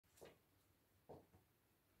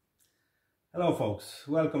Hello folks,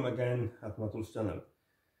 welcome again at Matuls channel.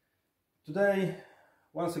 Today,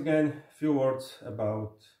 once again, a few words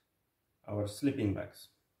about our sleeping bags.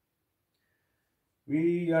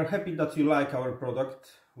 We are happy that you like our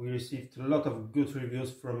product. We received a lot of good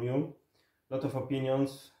reviews from you, a lot of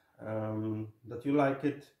opinions, that you like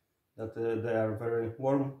it, that they are very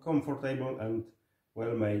warm, comfortable and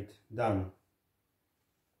well made, done.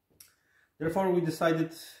 Therefore, we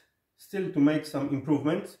decided still to make some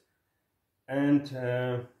improvements and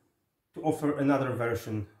to offer another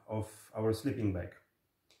version of our sleeping bag.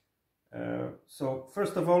 So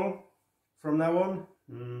first of all, from now on,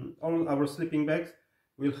 all our sleeping bags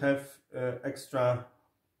will have extra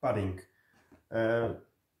padding.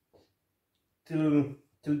 Till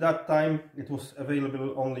that time it was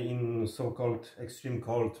available only in so-called extreme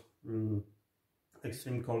cold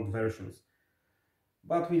versions,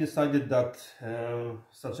 but we decided that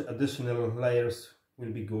such additional layers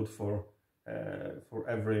will be good for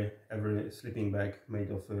every sleeping bag made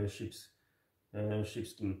of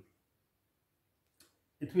sheepskin.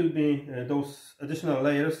 It will be those additional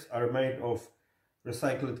layers are made of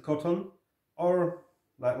recycled cotton, or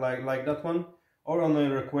like that one, or on a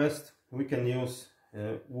request we can use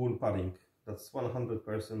wool padding. That's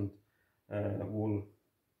 100% wool,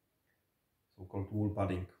 so-called wool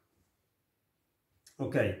padding.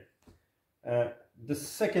 Okay, the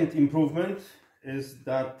second improvement is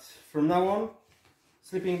that from now on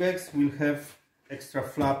sleeping bags will have extra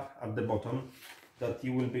flap at the bottom that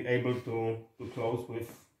you will be able to close with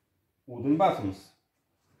wooden buttons.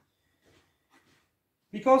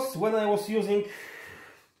 Because when I was using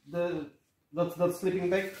that sleeping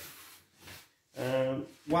bag,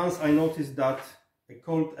 once I noticed that a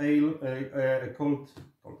cold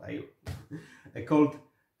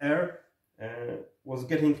air was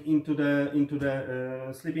getting into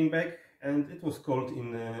the sleeping bag, and it was cold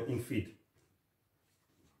in feet.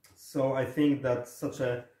 So I think that such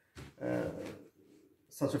a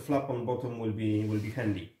flap on bottom will be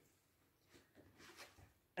handy.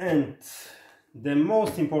 And the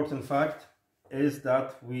most important fact is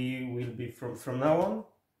that we will be from now on,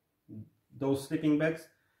 those sleeping bags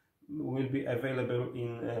will be available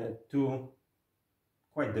in two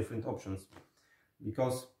quite different options.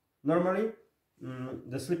 Because normally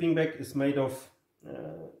the sleeping bag is made of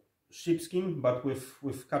sheepskin, but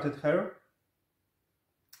with cutted hair.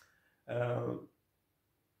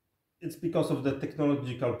 It's because of the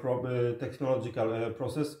technological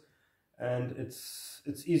process, and it's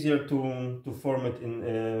easier to form it in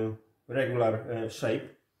a regular shape.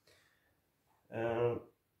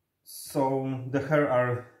 So the hair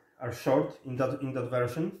are short in that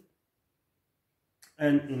version,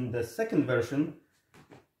 and in the second version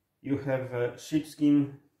you have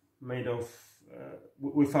sheepskin made of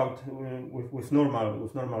with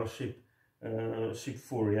normal sheep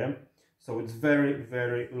fur, yeah. So it's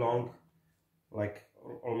very long, like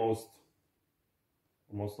almost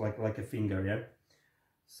like a finger, yeah.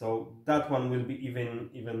 So that one will be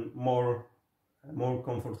even more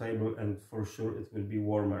comfortable, and for sure it will be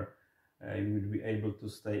warmer. You will be able to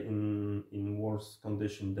stay in worse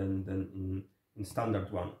condition than in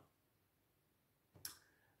standard one.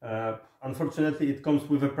 Unfortunately, it comes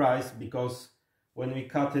with a price, because when we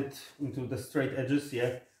cut it into the straight edges,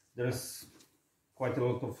 yeah, there's quite a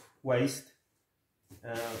lot of waste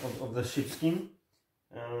of the sheepskin.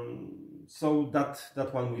 So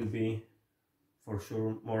that one will be for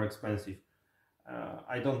sure more expensive.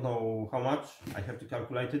 I don't know how much, I have to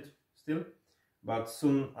calculate it still, but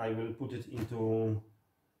soon I will put it into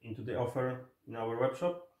the offer in our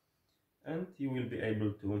webshop, and you will be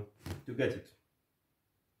able to get it.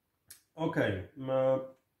 Okay,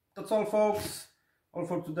 that's all folks, all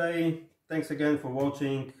for today. Thanks again for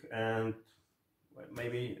watching, and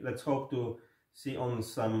maybe let's hope to see on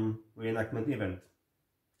some reenactment event.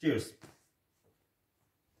 Cheers!